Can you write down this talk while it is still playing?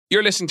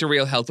You're listening to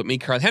Real Health with me,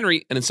 Carl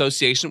Henry, in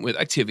association with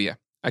Activia.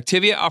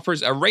 Activia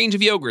offers a range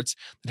of yogurts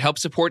that help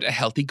support a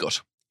healthy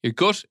gut. Your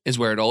gut is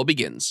where it all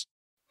begins.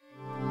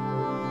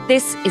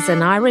 This is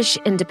an Irish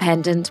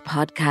Independent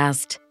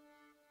podcast.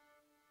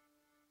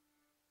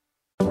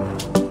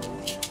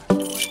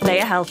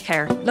 Leia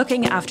Healthcare,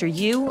 looking after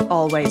you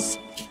always.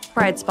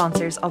 Proud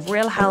sponsors of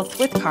Real Health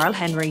with Carl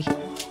Henry.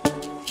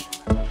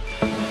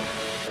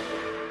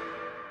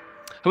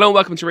 Hello and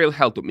welcome to Real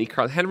Health with me,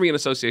 Carl Henry, in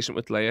association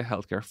with Leia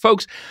Healthcare.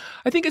 Folks,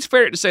 I think it's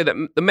fair to say that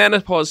the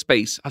menopause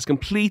space has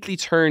completely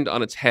turned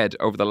on its head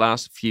over the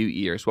last few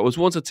years. What was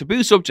once a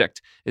taboo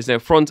subject is now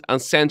front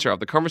and centre of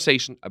the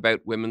conversation about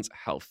women's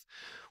health.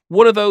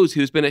 One of those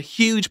who's been a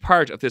huge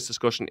part of this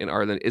discussion in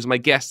Ireland is my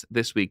guest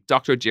this week,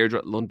 Dr.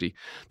 Deirdre Lundy.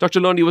 Dr.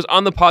 Lundy was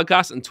on the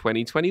podcast in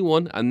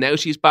 2021 and now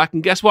she's back.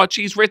 And guess what?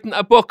 She's written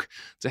a book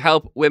to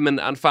help women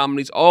and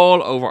families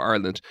all over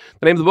Ireland.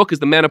 The name of the book is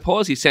The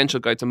Menopause, The Essential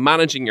Guide to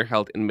Managing Your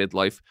Health in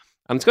Midlife.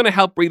 And it's going to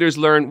help readers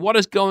learn what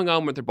is going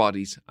on with their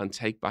bodies and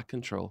take back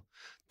control.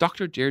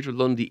 Dr. Deirdre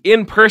Lundy,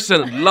 in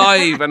person,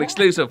 live and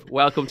exclusive.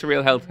 Welcome to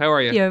Real Health. How are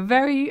you? You're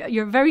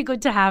very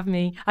good to have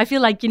me. I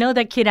feel like,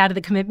 that kid out of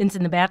the Commitments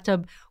in the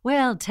bathtub.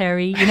 Well,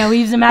 Terry,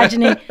 he's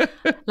imagining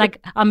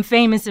like I'm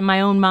famous in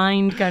my own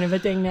mind kind of a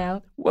thing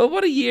now. Well,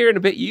 what a year and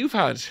a bit you've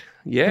had.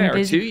 Yeah,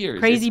 or 2 years.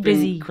 Crazy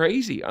busy.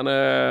 Crazy on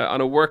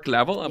a work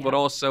level, but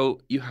also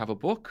you have a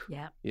book.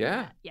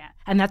 Yeah.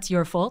 And that's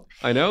your fault.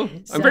 I know.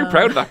 I'm very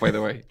proud of that, by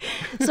the way.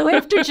 So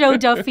after Joe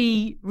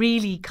Duffy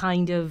really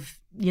kind of,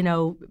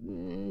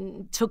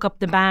 took up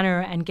the banner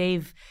and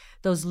gave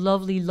those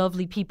lovely,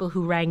 lovely people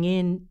who rang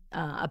in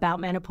about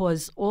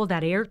menopause all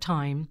that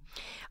airtime,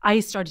 I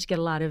started to get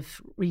a lot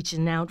of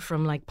reaching out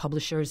from like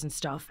publishers and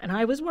stuff. And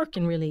I was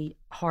working really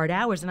hard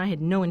hours and I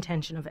had no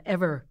intention of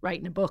ever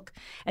writing a book.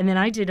 And then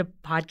I did a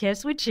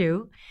podcast with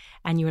you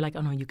and you were like,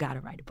 oh no, you got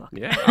to write a book.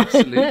 Yeah,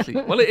 absolutely.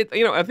 Well,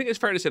 I think it's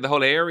fair to say the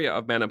whole area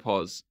of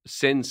menopause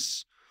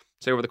since,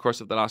 say, over the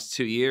course of the last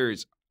 2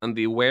 years, and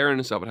the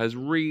awareness of it has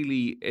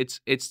really,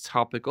 it's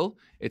topical,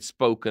 it's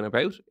spoken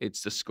about,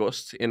 it's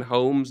discussed in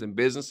homes and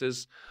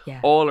businesses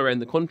all around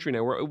the country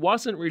now, where it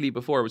wasn't really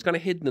before. It was kind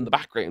of hidden in the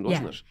background,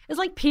 wasn't it? It's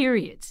like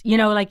periods.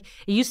 Like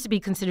it used to be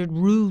considered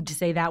rude to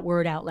say that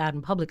word out loud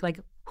in public. Like,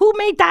 who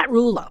made that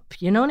rule up?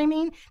 You know what I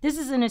mean? This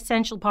is an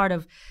essential part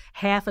of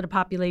half of the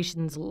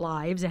population's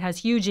lives. It has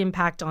huge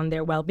impact on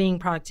their well-being,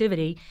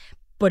 productivity.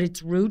 But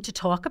it's rude to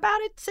talk about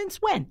it since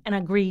when? And I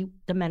agree,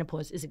 the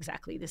menopause is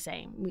exactly the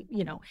same.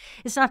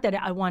 It's not that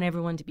I want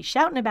everyone to be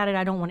shouting about it.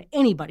 I don't want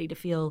anybody to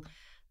feel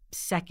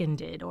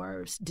seconded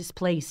or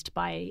displaced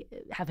by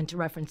having to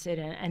reference it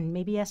and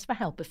maybe ask for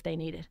help if they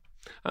need it.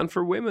 And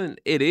for women,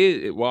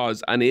 it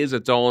was and is a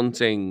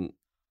daunting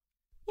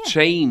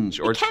change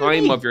or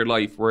time of your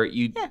life where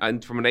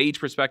and from an age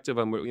perspective,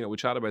 and we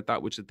chat about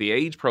that, which is the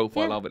age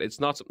profile of it. It's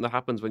not something that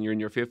happens when you're in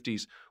your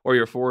 50s or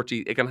your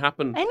 40s. It can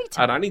happen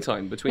at any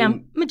time between. Now,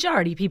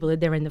 majority of people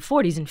they're in the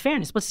 40s, in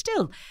fairness, but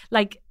still,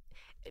 like,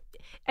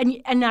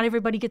 and not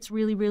everybody gets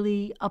really,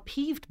 really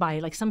upheaved by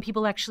it. Like some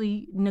people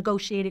actually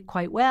negotiate it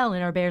quite well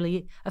and are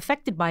barely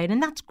affected by it,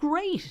 and that's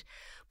great.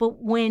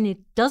 But when it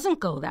doesn't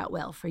go that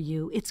well for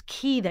you, it's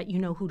key that you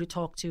know who to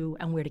talk to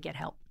and where to get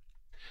help.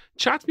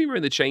 Chat to me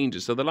around the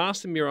changes. So the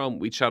last time you were on,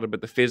 we chatted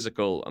about the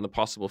physical and the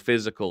possible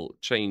physical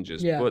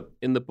changes. Yeah. But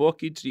in the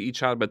book, you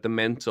chat about the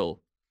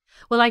mental.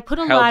 Well, I put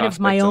a lot of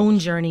my own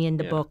journey in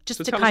the book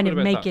just to kind of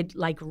make it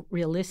like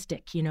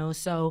realistic,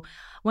 So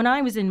when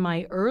I was in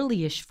my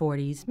early-ish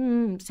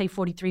 40s, say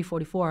 43,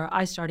 44,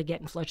 I started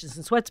getting flushes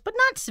and sweats, but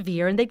not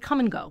severe, and they'd come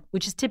and go,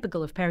 which is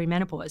typical of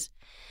perimenopause.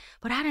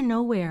 But out of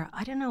nowhere,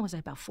 I don't know, was I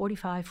about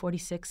 45,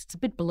 46? It's a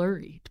bit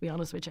blurry, to be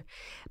honest with you.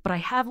 But I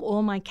have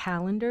all my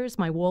calendars,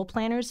 my wall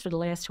planners for the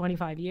last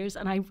 25 years,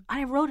 and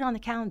I wrote it on the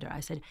calendar. I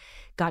said,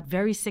 got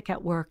very sick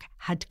at work,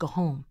 had to go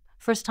home.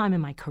 First time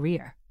in my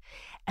career.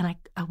 And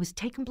I was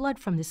taking blood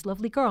from this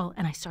lovely girl,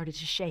 and I started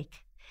to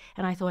shake.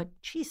 And I thought,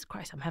 Jesus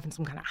Christ, I'm having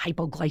some kind of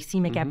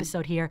hypoglycemic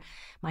episode here.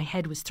 My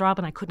head was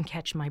throbbing. I couldn't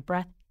catch my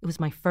breath. It was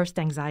my first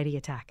anxiety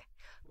attack.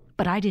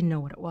 But I didn't know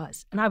what it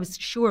was. And I was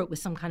sure it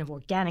was some kind of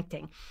organic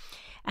thing.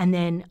 And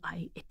then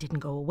it didn't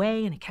go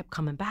away, and it kept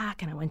coming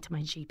back. And I went to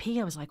my GP.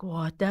 I was like,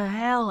 what the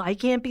hell? I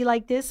can't be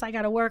like this. I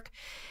got to work.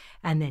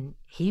 And then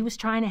he was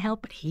trying to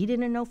help, but he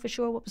didn't know for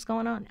sure what was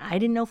going on. I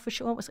didn't know for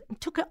sure what was. It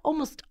took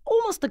almost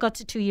the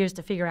guts of 2 years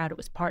to figure out it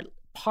was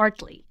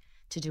partly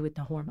to do with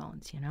the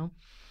hormones,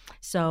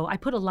 So I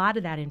put a lot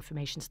of that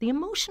information. So the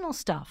emotional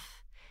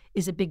stuff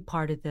is a big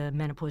part of the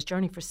menopause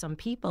journey for some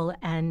people.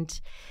 And,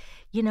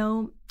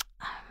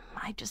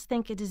 I just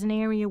think it is an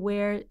area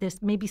where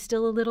there's maybe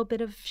still a little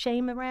bit of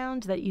shame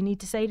around that you need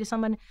to say to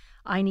someone,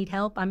 I need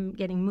help. I'm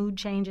getting mood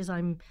changes.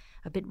 I'm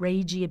a bit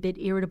ragey, a bit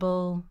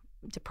irritable,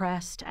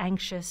 depressed,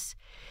 anxious.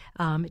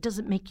 It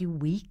doesn't make you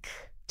weak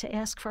to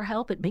ask for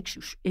help. It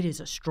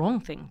is a strong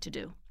thing to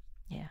do.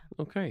 Yeah.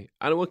 Okay.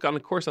 And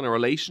of course, on a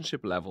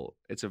relationship level,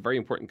 it's a very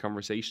important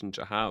conversation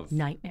to have.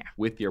 Nightmare.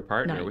 With your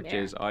partner, which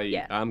is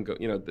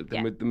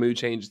the mood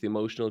changes, the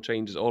emotional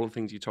changes, all the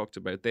things you talked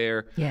about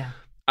there. Yeah.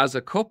 as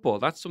a couple,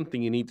 that's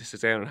something you need to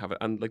sit down and have it.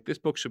 And like this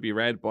book should be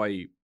read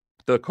by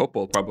the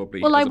couple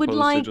probably. Well, I would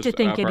like to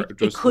think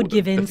it could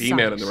give insight. The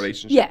female in the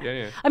relationship.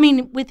 Yeah. I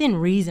mean, within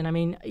reason. I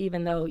mean,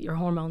 even though your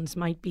hormones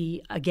might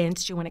be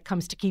against you when it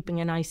comes to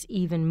keeping a nice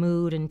even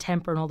mood and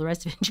temper and all the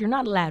rest of it, you're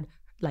not allowed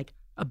like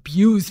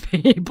abuse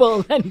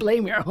people and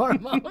blame your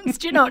hormones.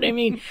 Do you know what I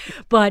mean?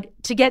 But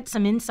to get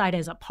some insight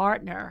as a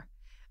partner,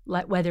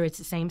 like whether it's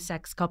a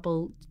same-sex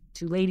couple,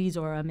 two ladies,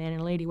 or a man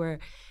and a lady, where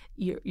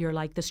you're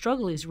like, the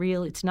struggle is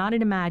real. It's not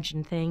an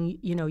imagined thing.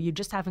 You know, you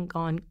just haven't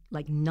gone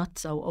like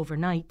nutso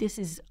overnight. This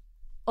is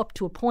up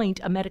to a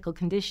point a medical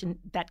condition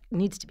that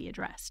needs to be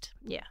addressed.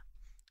 Yeah.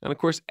 And of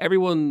course,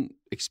 everyone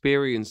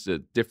experiences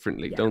it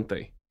differently, don't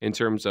they? In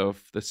terms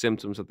of the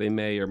symptoms that they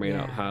may or may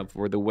not have,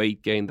 or the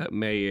weight gain that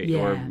may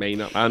or may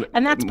not. And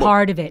that's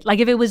part of it. Like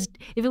if it was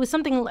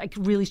something like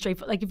really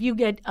straightforward, like if you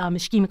get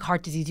ischemic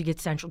heart disease, you get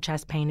central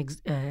chest pain,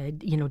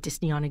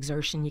 dyspnea on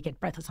exertion, you get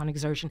breathless on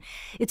exertion.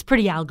 It's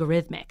pretty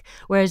algorithmic.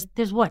 Whereas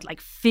there's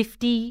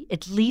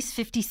at least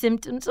 50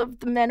 symptoms of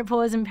the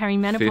menopause and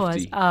perimenopause.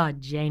 50. Oh,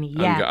 Janie,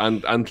 yeah.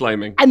 And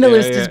climbing. And the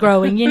list is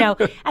growing, you know.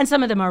 And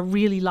some of them are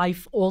really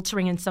life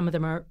altering and some of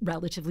them are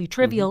relatively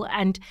trivial. Mm-hmm.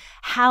 And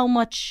how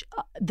much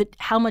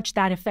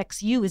that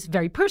affects you is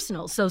very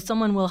personal. So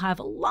someone will have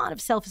a lot of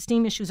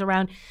self-esteem issues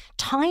around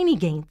tiny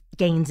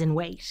gains in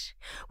weight,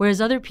 whereas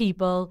other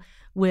people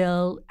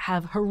will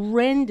have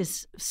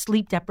horrendous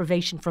sleep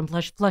deprivation from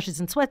flushes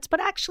and sweats, but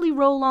actually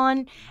roll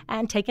on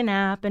and take a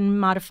nap and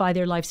modify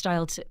their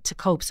lifestyle to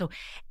cope. So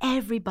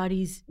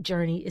everybody's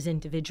journey is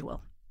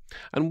individual.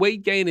 And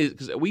weight gain is,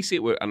 because we see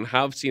it and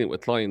have seen it with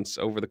clients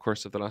over the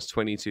course of the last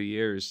 22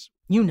 years.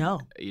 You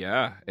know.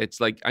 Yeah. It's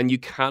like, and you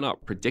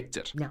cannot predict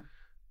it.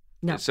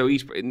 No. So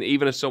even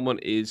if someone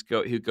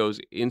who goes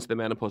into the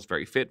menopause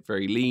very fit,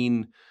 very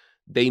lean,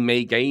 they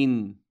may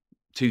gain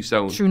 2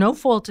 stone through no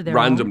fault of their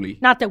randomly. Own.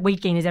 Not that weight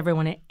gain is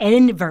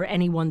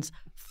anyone's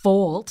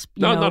fault.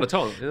 No, not at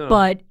all. No.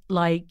 But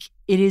like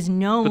it is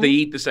known. But they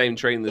eat the same,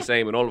 train the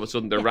same, and all of a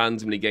sudden they're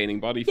randomly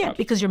gaining body fat. Yeah,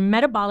 because your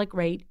metabolic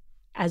rate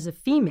as a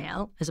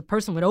female, as a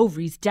person with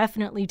ovaries,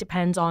 definitely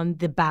depends on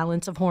the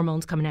balance of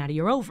hormones coming out of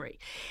your ovary.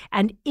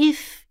 And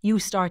if you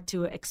start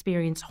to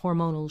experience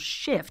hormonal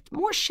shift,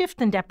 more shift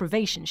than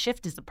deprivation,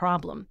 shift is the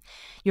problem,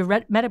 your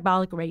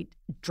metabolic rate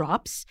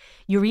drops,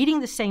 you're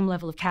eating the same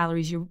level of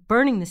calories, you're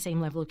burning the same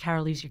level of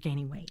calories, you're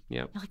gaining weight.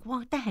 Yeah. You're like,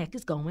 what the heck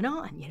is going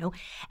on, you know?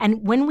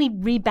 And when we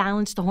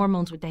rebalance the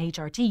hormones with the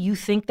HRT, you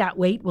think that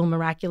weight will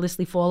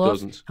miraculously fall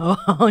off? Doesn't.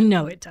 Oh,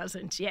 no, it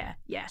doesn't. Yeah.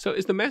 So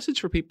is the message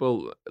for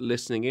people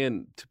listening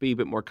in to be a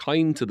bit more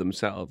kind to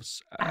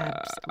themselves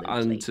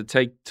and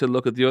to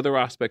look at the other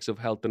aspects of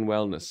health and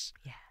wellness?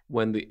 Yeah.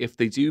 If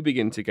they do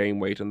begin to gain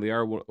weight, and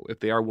if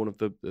they are one of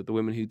the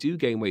women who do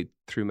gain weight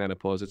through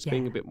menopause, it's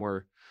being a bit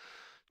more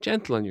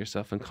gentle on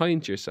yourself and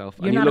kind to yourself.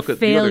 You're not a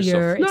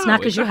failure. It's not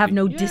because you have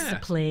no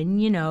discipline.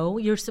 You know,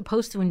 you're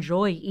supposed to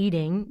enjoy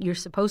eating. You're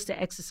supposed to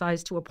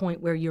exercise to a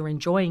point where you're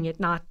enjoying it,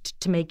 not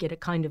to make it a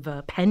kind of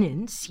a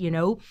penance, you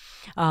know.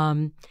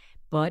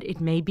 But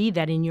it may be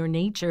that in your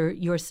nature,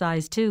 your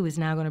size 2 is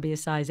now going to be a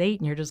size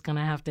 8, and you're just going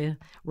to have to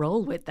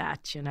roll with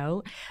that, you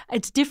know.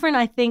 It's different,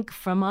 I think,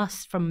 from a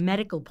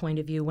medical point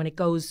of view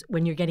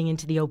when you're getting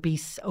into the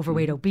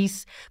overweight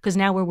obese, because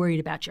now we're worried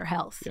about your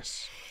health.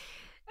 Yes.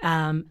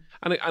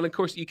 And of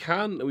course,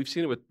 we've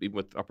seen it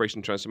with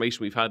Operation Transformation.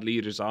 We've had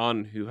leaders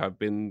on who have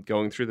been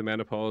going through the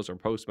menopause or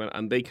post-menopause,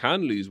 and they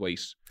can lose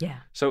weight. Yeah.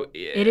 So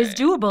it is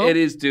doable. It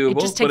is doable. It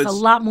just takes a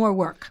lot more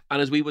work. And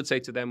as we would say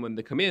to them when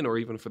they come in, or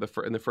even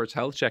in the first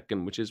health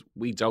check-in, which is,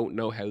 we don't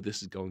know how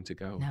this is going to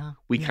go. No.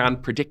 We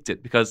can't predict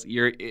it, because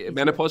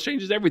menopause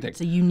changes everything.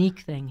 It's a unique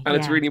thing. And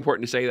it's really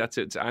important to say that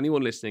to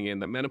anyone listening in,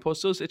 that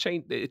menopause it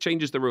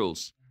changes the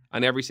rules.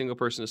 And every single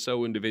person is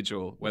so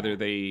individual, whether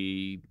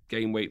they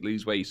gain weight,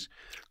 lose weight.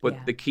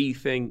 But the key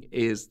thing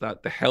is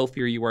that the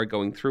healthier you are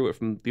going through it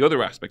from the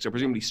other aspects, so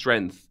presumably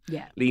strength,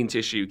 lean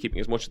tissue, keeping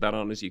as much of that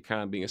on as you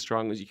can, being as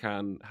strong as you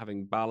can,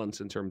 having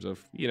balance in terms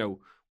of, you know,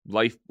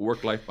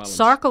 work-life balance.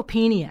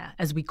 Sarcopenia,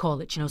 as we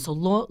call it, you know, so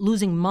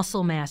losing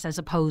muscle mass as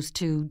opposed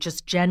to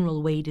just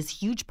general weight is a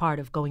huge part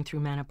of going through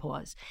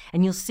menopause.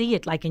 And you'll see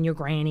it like in your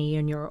granny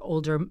and your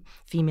older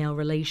female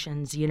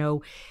relations, you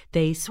know,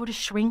 they sort of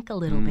shrink a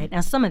little bit.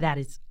 Now, some of that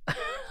is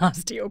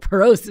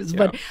osteoporosis,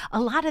 but a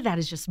lot of that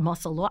is just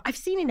muscle loss. I've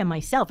seen it in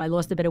myself. I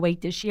lost a bit of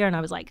weight this year and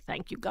I was like,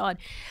 thank you, God.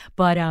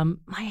 But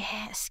my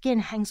skin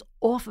hangs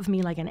off of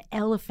me like an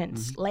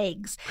elephant's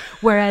legs.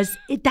 Whereas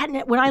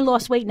when I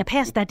lost weight in the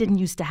past, that didn't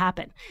used to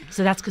happen.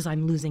 So that's because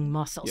I'm losing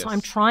muscle. Yes. So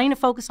I'm trying to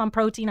focus on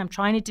protein. I'm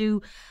trying to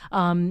do,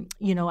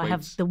 weights. I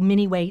have the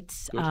mini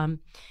weights.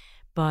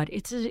 But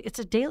it's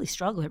a daily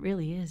struggle. It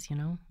really is, you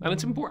know. And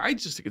it's important. I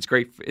just think it's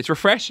great. It's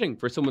refreshing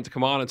for someone to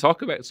come on and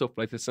talk about stuff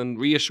like this and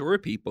reassure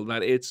people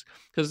that it's,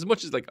 because as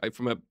much as like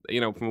from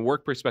a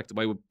work perspective,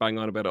 I would bang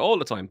on about it all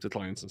the time to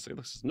clients and say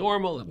this is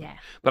normal. Yeah.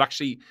 But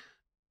actually,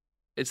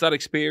 it's that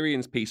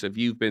experience piece of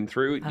you've been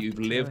through it, you've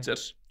lived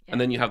it. And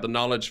then you have the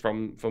knowledge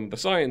from the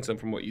science and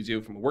from what you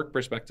do from a work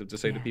perspective to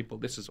say to people,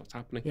 this is what's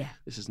happening. Yeah.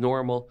 This is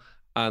normal.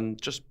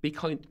 and just be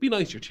kind, be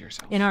nicer to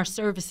yourself. In our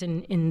service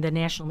in the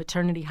National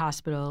Maternity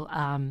Hospital,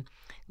 I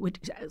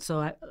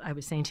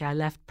was saying to you, I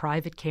left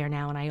private care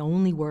now and I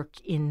only work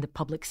in the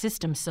public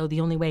system. So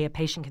the only way a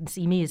patient can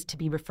see me is to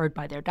be referred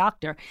by their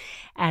doctor.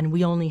 And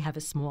we only have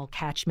a small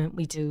catchment.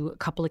 We do a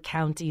couple of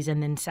counties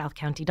and then South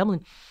County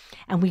Dublin.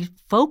 And we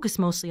focus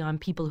mostly on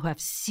people who have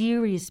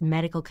serious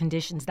medical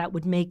conditions that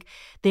would make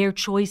their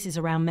choices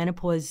around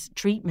menopause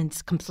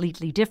treatments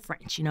completely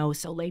different, you know.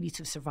 So ladies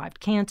who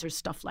survived cancer,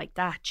 stuff like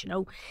that, you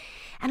know.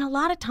 And a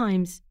lot of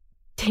times,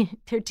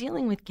 they're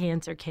dealing with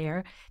cancer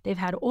care. They've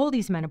had all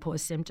these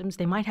menopause symptoms.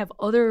 They might have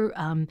other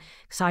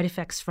side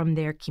effects from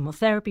their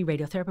chemotherapy,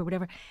 radiotherapy,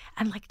 whatever.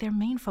 And like their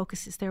main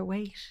focus is their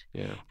weight.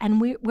 Yeah.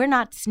 And we're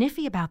not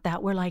sniffy about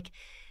that. We're like,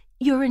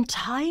 you're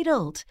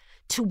entitled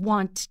to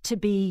want to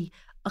be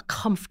a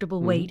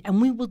comfortable weight. And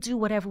we will do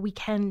whatever we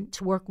can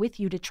to work with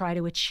you to try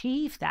to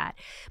achieve that.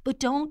 But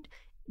don't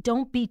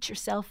beat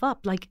yourself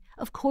up. Like,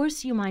 of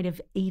course you might have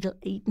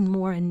eaten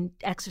more and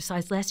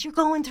exercised less. You're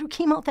going through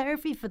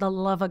chemotherapy, for the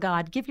love of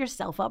God. Give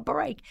yourself a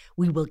break.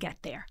 We will get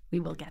there. We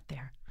will get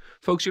there.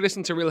 Folks, you're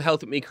listening to Real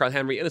Health with me, Carl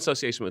Henry, in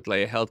association with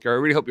Laya Healthcare. I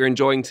really hope you're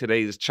enjoying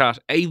today's chat.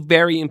 A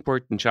very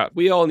important chat.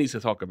 We all need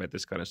to talk about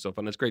this kind of stuff,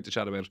 and it's great to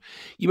chat about it.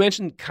 You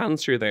mentioned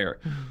cancer there.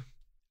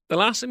 The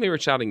last time we were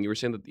chatting, you were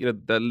saying that, you know,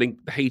 the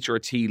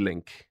HRT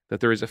link, that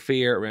there is a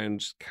fear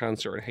around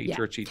cancer and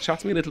HRT. Yeah. Chat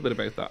to me a little bit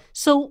about that.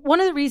 So one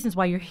of the reasons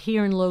why you're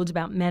hearing loads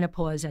about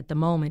menopause at the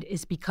moment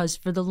is because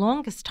for the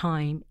longest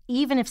time,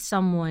 even if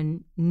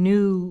someone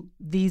knew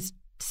these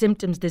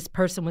symptoms this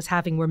person was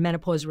having were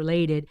menopause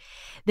related,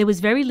 there was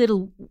very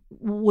little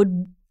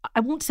I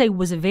won't say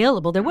was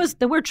available. There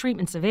were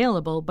treatments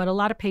available, but a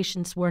lot of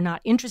patients were not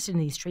interested in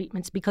these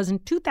treatments because in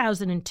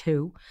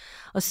 2002,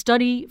 a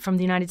study from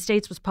the United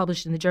States was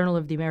published in the Journal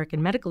of the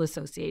American Medical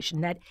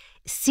Association that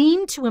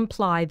seemed to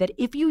imply that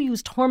if you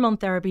used hormone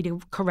therapy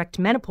to correct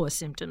menopause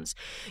symptoms,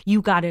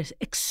 you got an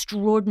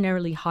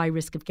extraordinarily high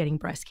risk of getting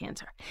breast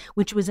cancer,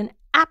 which was an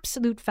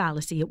absolute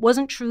fallacy. It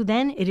wasn't true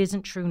then. It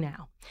isn't true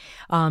now.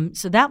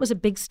 So that was a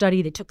big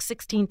study that took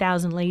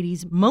 16,000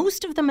 ladies,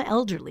 most of them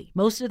elderly,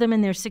 most of them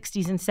in their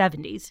 60s and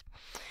 70s,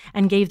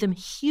 and gave them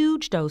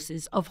huge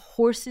doses of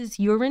horse's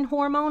urine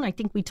hormone. I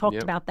think we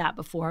talked about that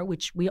before,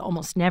 which we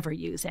almost never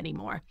use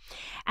anymore.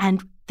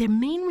 And the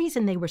main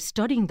reason they were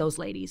studying those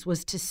ladies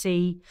was to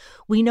see,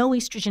 we know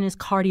estrogen is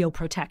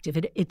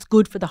cardioprotective. It's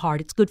good for the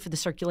heart. It's good for the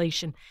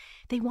circulation.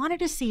 They wanted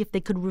to see if they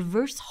could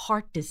reverse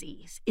heart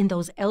disease in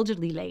those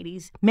elderly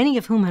ladies, many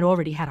of whom had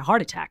already had a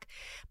heart attack,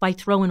 by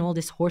throwing all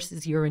this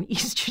horse's urine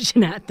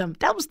estrogen at them.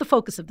 That was the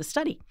focus of the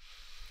study.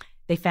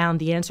 They found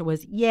the answer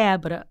was,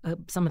 but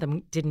some of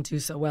them didn't do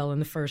so well in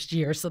the first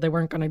year, so they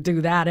weren't going to do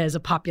that as a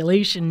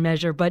population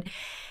measure. But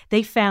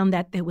they found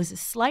that there was a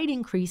slight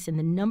increase in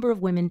the number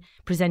of women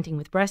presenting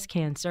with breast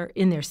cancer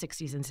in their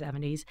 60s and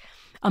 70s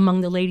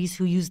among the ladies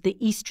who used the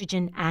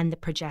estrogen and the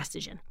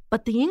progestogen.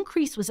 But the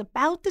increase was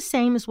about the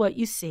same as what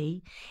you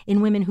see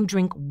in women who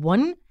drink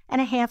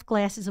 1.5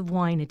 glasses of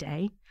wine a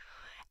day,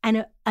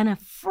 and a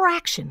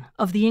fraction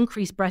of the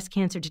increased breast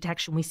cancer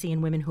detection we see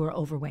in women who are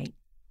overweight.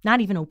 Not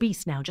even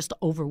obese now, just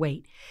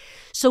overweight.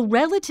 So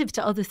relative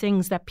to other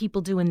things that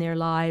people do in their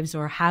lives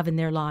or have in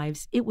their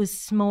lives, it was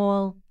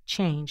small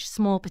change,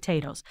 small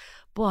potatoes.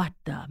 But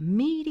the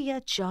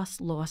media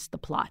just lost the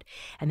plot.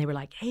 And they were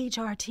like,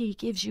 HRT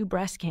gives you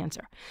breast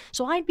cancer.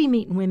 So I'd be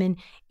meeting women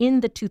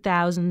in the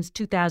 2000s,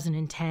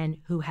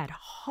 2010, who had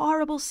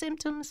horrible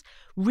symptoms,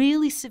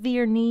 really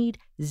severe need,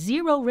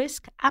 zero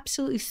risk,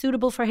 absolutely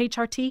suitable for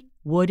HRT,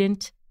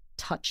 wouldn't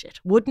touch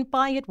it, wouldn't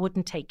buy it,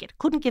 wouldn't take it,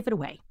 couldn't give it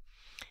away.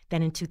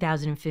 Then in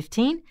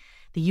 2015,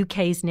 the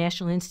UK's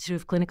National Institute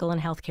of Clinical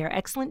and Healthcare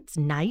Excellence,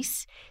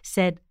 NICE,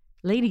 said,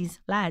 ladies,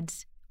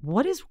 lads,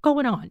 what is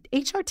going on?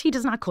 HRT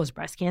does not cause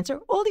breast cancer.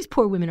 All these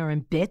poor women are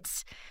in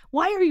bits.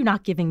 Why are you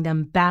not giving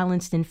them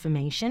balanced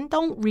information?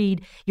 Don't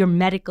read your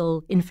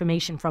medical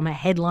information from a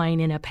headline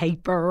in a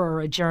paper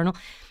or a journal,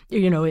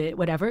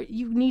 whatever.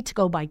 You need to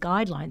go by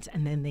guidelines.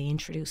 And then they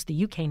introduced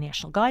the UK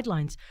national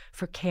guidelines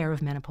for care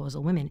of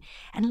menopausal women.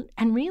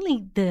 And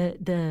really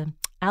the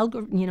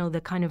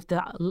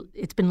algorithm,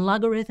 it's been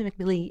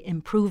logarithmically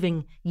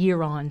improving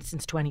year on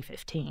since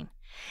 2015.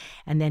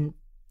 And then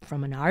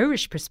from an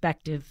Irish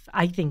perspective,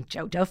 I think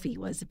Joe Duffy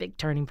was a big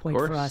turning point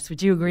for us.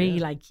 Would you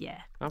agree?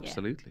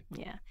 Absolutely.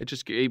 Yeah.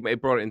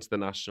 It brought it into the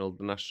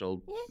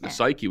national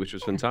psyche, which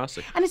was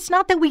fantastic. And it's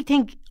not that we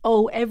think,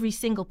 every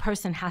single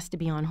person has to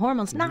be on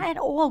hormones. Not at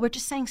all. We're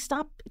just saying,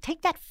 stop,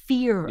 take that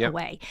fear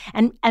away.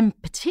 And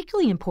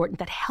particularly important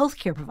that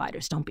healthcare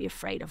providers don't be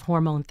afraid of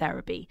hormone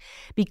therapy,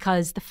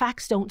 because the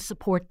facts don't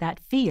support that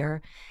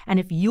fear. And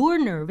if you're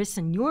nervous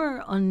and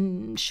you're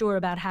unsure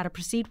about how to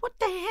proceed, what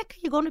the heck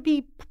are you going to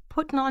be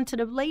putting on to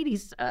the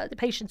ladies, the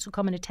patients who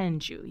come and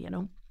attend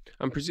you,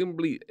 And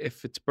presumably,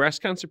 if it's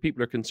breast cancer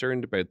people are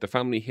concerned about, the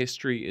family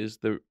history is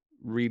the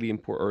really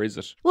important, or is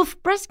it? Well,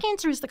 breast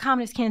cancer is the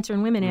commonest cancer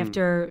in women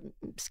after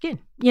skin,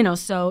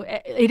 so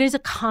it is a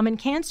common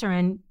cancer.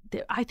 And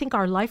I think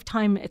our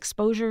lifetime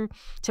exposure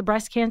to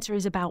breast cancer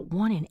is about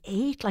 1 in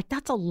 8. Like,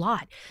 that's a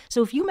lot.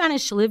 So if you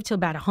manage to live to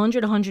about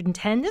 100,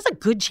 110, there's a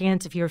good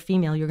chance if you're a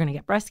female, you're going to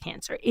get breast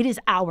cancer. It is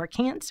our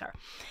cancer.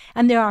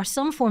 And there are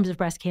some forms of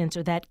breast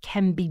cancer that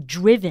can be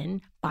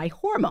driven by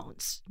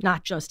hormones,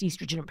 not just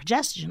estrogen or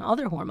progesterone,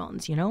 other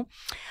hormones,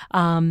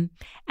 And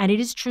it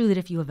is true that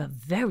if you have a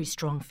very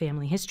strong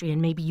family history and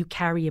maybe you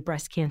carry a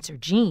breast cancer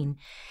gene,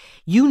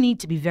 you need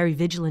to be very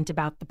vigilant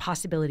about the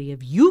possibility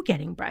of you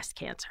getting breast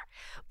cancer.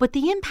 But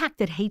the impact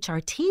that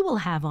HRT will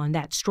have on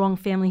that strong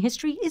family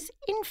history is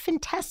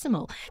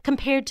infinitesimal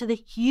compared to the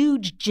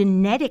huge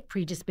genetic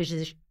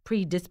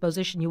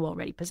predisposition you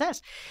already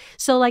possess.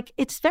 So,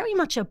 it's very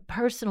much a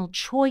personal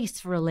choice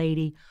for a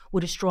lady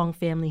with a strong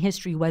family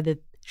history, whether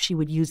she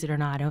would use it or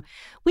not.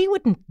 We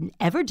wouldn't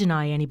ever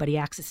deny anybody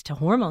access to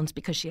hormones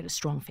because she had a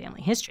strong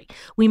family history.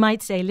 We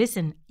might say,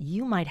 listen,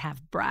 you might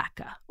have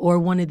BRCA or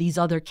one of these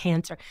other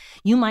cancer.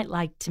 You might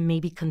like to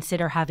maybe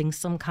consider having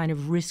some kind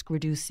of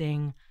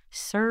risk-reducing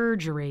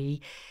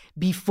surgery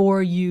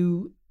before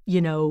you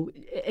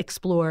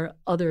explore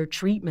other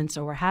treatments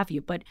or what have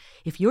you. But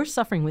if you're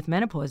suffering with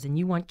menopause and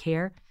you want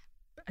care,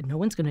 no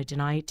one's going to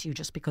deny it to you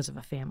just because of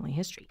a family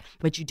history.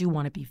 But you do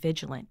want to be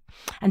vigilant.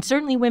 And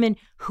certainly women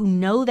who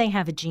know they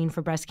have a gene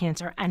for breast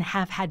cancer and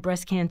have had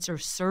breast cancer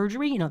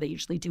surgery, they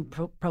usually do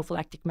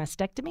prophylactic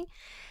mastectomy.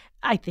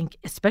 I think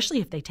especially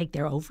if they take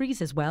their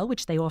ovaries as well,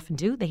 which they often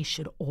do, they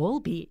should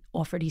all be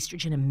offered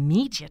estrogen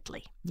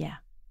immediately. Yeah.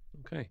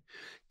 Okay.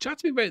 Chat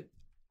to me about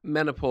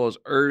menopause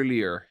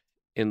earlier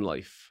in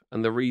life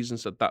and the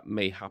reasons that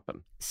may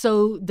happen.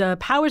 So the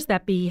powers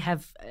that be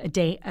have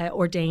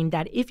ordained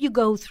that if you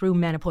go through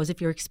menopause, if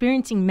you're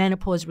experiencing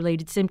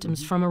menopause-related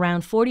symptoms from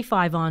around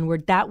 45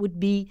 onward, that would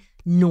be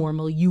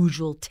normal,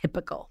 usual,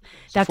 typical.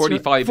 So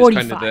 45 is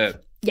kind of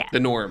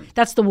the norm.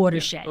 That's the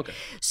watershed. Yeah. Okay.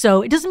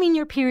 So it doesn't mean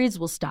your periods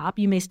will stop.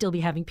 You may still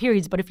be having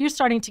periods, but if you're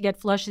starting to get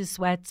flushes,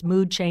 sweats,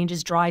 mood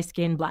changes, dry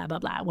skin, blah, blah,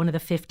 blah, one of the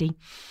 50,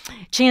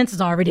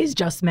 chances are it is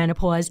just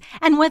menopause.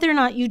 And whether or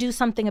not you do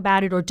something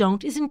about it or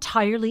don't is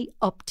entirely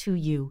up to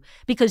you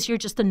because you're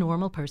just a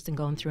normal person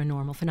going through a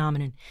normal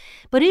phenomenon.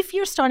 But if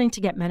you're starting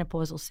to get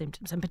menopausal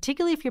symptoms, and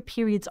particularly if your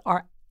periods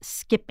are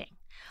skipping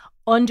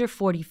under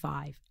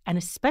 45 and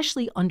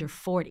especially under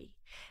 40,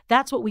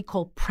 that's what we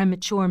call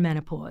premature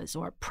menopause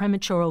or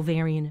premature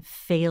ovarian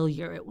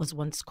failure, it was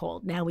once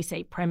called. Now we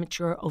say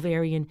premature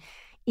ovarian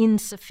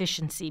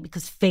insufficiency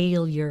because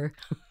failure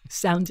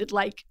sounded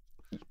like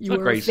you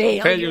were a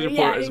failure.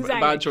 Failure is a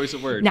bad choice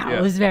of words. No,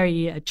 it was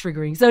very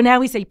triggering. So now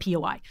we say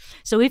POI.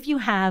 So if you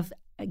have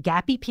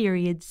gappy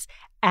periods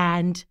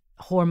and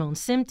hormone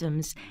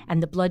symptoms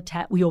and the blood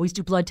test, we always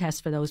do blood tests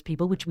for those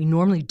people, which we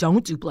normally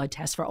don't do blood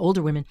tests for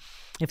older women.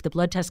 If the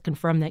blood tests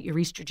confirm that your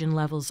estrogen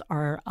levels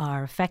are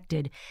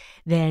affected,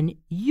 then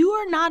you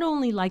are not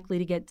only likely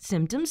to get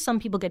symptoms, some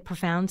people get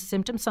profound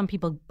symptoms, some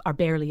people are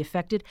barely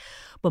affected,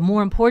 but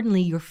more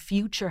importantly, your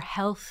future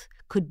health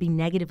could be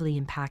negatively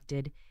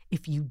impacted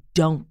if you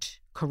don't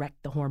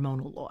correct the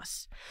hormonal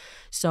loss.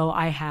 So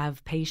I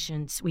have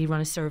patients, we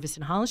run a service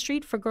in Holland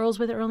Street for girls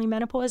with early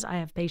menopause. I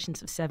have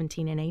patients of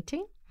 17 and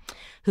 18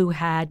 who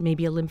had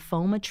maybe a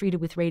lymphoma treated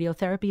with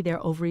radiotherapy.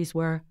 Their ovaries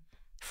were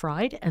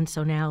fried, and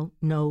so now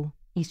no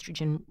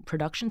estrogen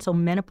production. So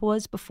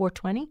menopause before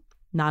 20,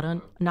 not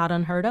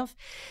unheard of.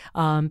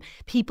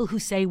 People who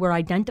say we're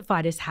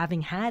identified as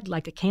having had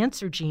like a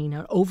cancer gene,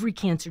 an ovary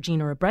cancer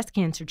gene or a breast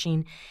cancer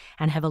gene,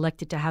 and have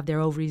elected to have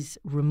their ovaries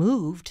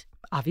removed,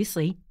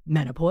 obviously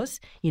menopause,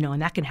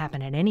 and that can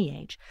happen at any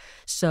age.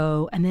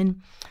 So, and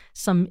then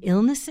some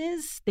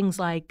illnesses, things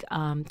like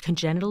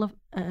congenital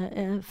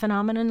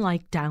phenomenon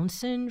like Down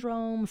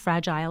syndrome,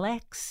 Fragile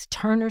X,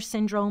 Turner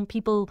syndrome.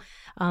 People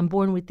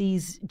born with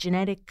these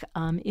genetic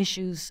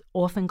issues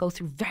often go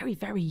through very,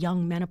 very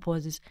young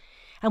menopauses.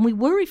 And we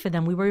worry for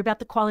them. We worry about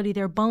the quality of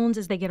their bones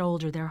as they get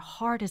older, their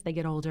heart as they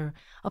get older,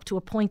 up to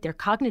a point, their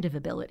cognitive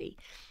ability.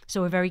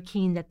 So we're very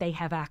keen that they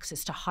have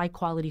access to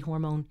high-quality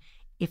hormone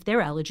if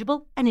they're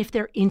eligible and if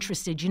they're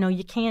interested.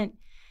 You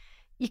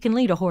can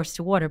lead a horse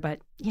to water,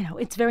 but,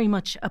 it's very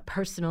much a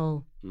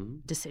personal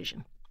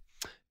decision.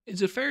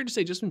 Is it fair to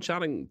say, just from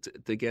chatting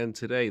again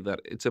today,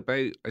 that it's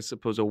about, I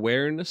suppose,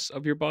 awareness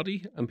of your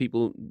body and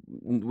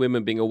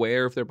women being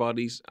aware of their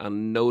bodies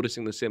and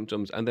noticing the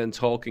symptoms and then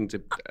talking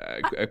to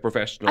a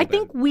professional? I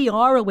think we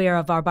are aware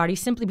of our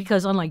bodies simply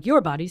because, unlike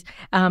your bodies,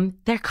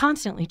 they're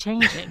constantly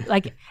changing.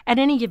 Like at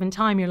any given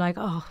time, you're like,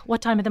 oh,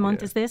 what time of the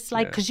month is this?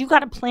 Because you got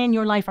to plan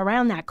your life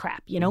around that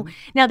crap,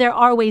 Now, there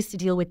are ways to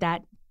deal with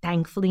that,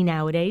 thankfully,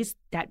 nowadays,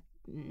 that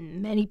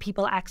many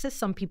people access,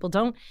 some people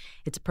don't.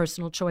 It's a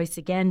personal choice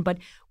again, but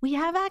we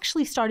have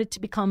actually started to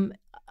become,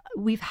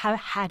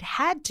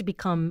 had to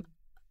become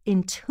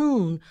in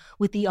tune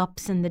with the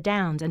ups and the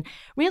downs. And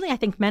really, I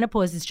think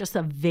menopause is just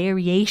a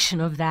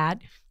variation of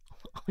that,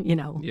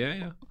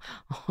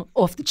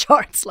 off the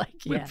charts,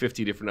 with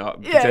 50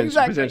 different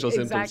potential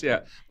symptoms. Yeah,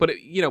 but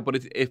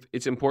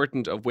it's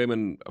important of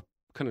women of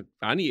kind of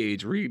any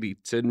age really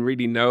to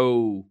really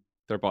know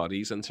their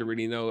bodies and to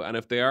really know. And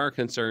if they are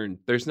concerned,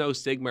 there's no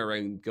stigma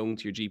around going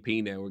to your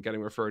GP now or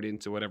getting referred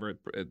into whatever,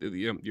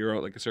 your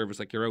own, like a service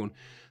like your own.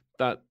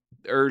 That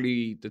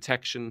early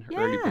detection,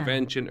 early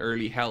prevention,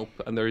 early help,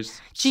 and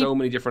there's so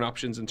many different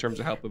options in terms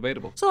of help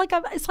available. So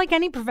it's like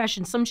any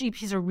profession. Some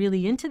GPs are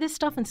really into this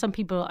stuff and some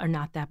people are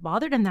not that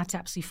bothered, and that's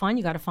absolutely fine.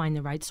 You got to find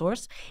the right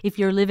source. If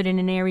you're living in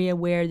an area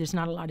where there's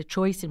not a lot of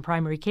choice in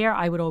primary care,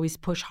 I would always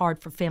push hard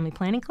for family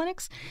planning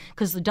clinics,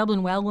 because the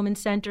Dublin Well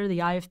Women's Centre, the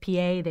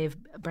IFPA, they have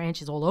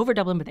branches all over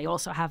Dublin, but they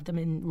also have them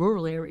in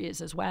rural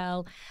areas as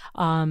well.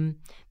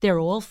 They're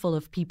all full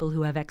of people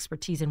who have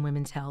expertise in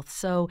women's health.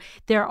 So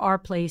there are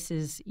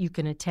places you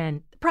can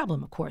attend. The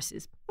problem, of course,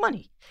 is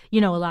money. A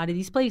lot of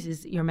these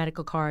places, your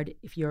medical card,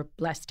 if you're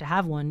blessed to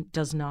have one,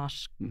 does not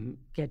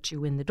get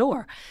you in the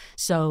door.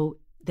 So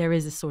there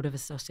is a sort of a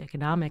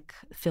socioeconomic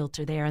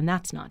filter there, and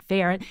that's not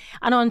fair.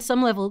 And on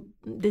some level,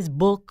 this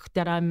book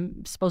that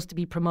I'm supposed to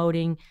be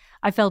promoting,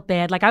 I felt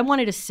bad. Like, I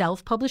wanted to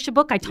self-publish a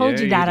book. I told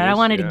you that, and I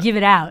wanted to give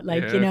it out,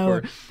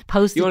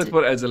 post it. You wanted to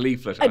put it as a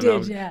leaflet. I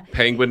did, yeah.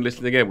 Penguin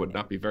listening in would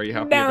not be very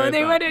happy about that. No,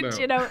 they wouldn't,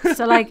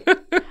 So,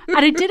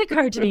 and it did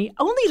occur to me,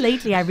 only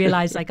lately I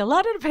realized, a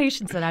lot of the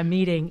patients that I'm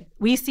meeting,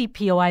 we see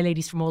POI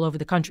ladies from all over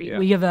the country. Yeah.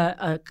 We have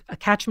a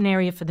catchment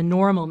area for the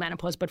normal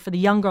menopause, but for the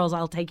young girls,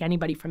 I'll take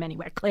anybody from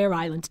anywhere. Clare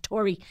Island,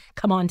 Torrey,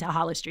 come on to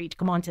Holles Street,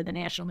 come on to the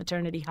National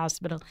Maternity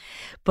Hospital.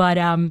 But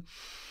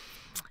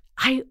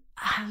I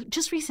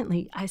just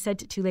recently, I said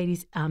to two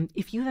ladies,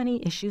 if you have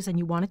any issues and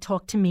you want to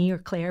talk to me or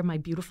Claire, my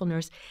beautiful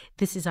nurse,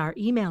 this is our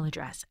email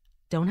address.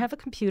 Don't have a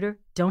computer,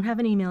 don't have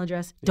an email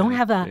address, don't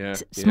have a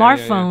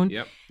smartphone.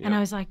 Yep. And I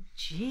was like,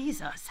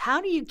 Jesus,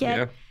 how do you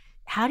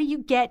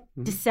get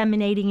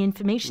disseminating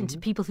information to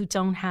people who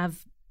don't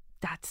have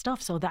that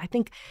stuff? So I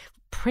think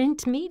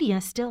print media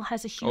still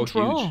has a huge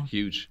role.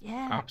 Huge.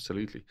 Yeah.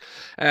 Absolutely.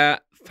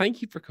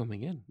 Thank you for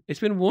coming in. It's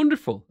been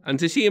wonderful. And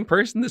to see in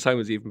person this time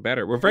was even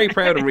better. We're very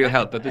proud of Real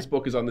Health that this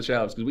book is on the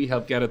shelves, because we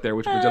helped get it there,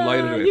 which we're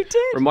delighted with. You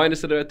did. Remind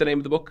us of the name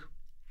of the book.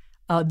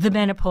 The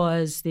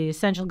Menopause, the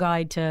Essential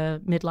Guide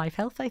to Midlife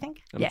Health, I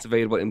think. And it's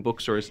available in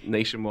bookstores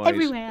nationwide.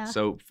 Everywhere.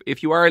 So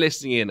if you are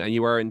listening in and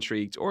you are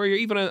intrigued, or you're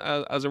even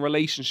as a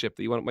relationship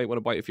that you might want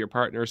to buy it for your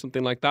partner or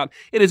something like that,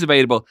 it is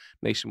available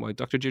nationwide.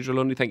 Dr. Deirdre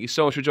Lundy, thank you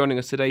so much for joining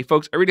us today.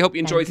 Folks, I really hope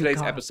you enjoyed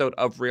today's episode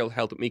of Real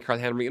Health with me, Carl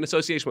Henry, in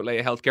association with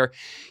Laya Healthcare.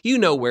 You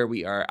know where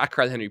we are, at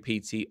Carl Henry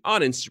PT,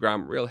 on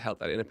Instagram,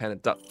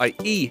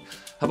 realhealth@independent.ie.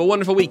 Have a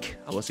wonderful week,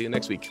 and we'll see you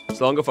next week.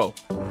 Slán go fóill.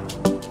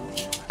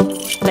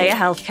 Laya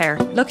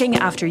Healthcare, looking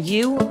after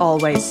you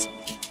always.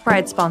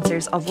 Proud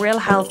sponsors of Real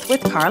Health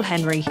with Carl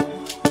Henry.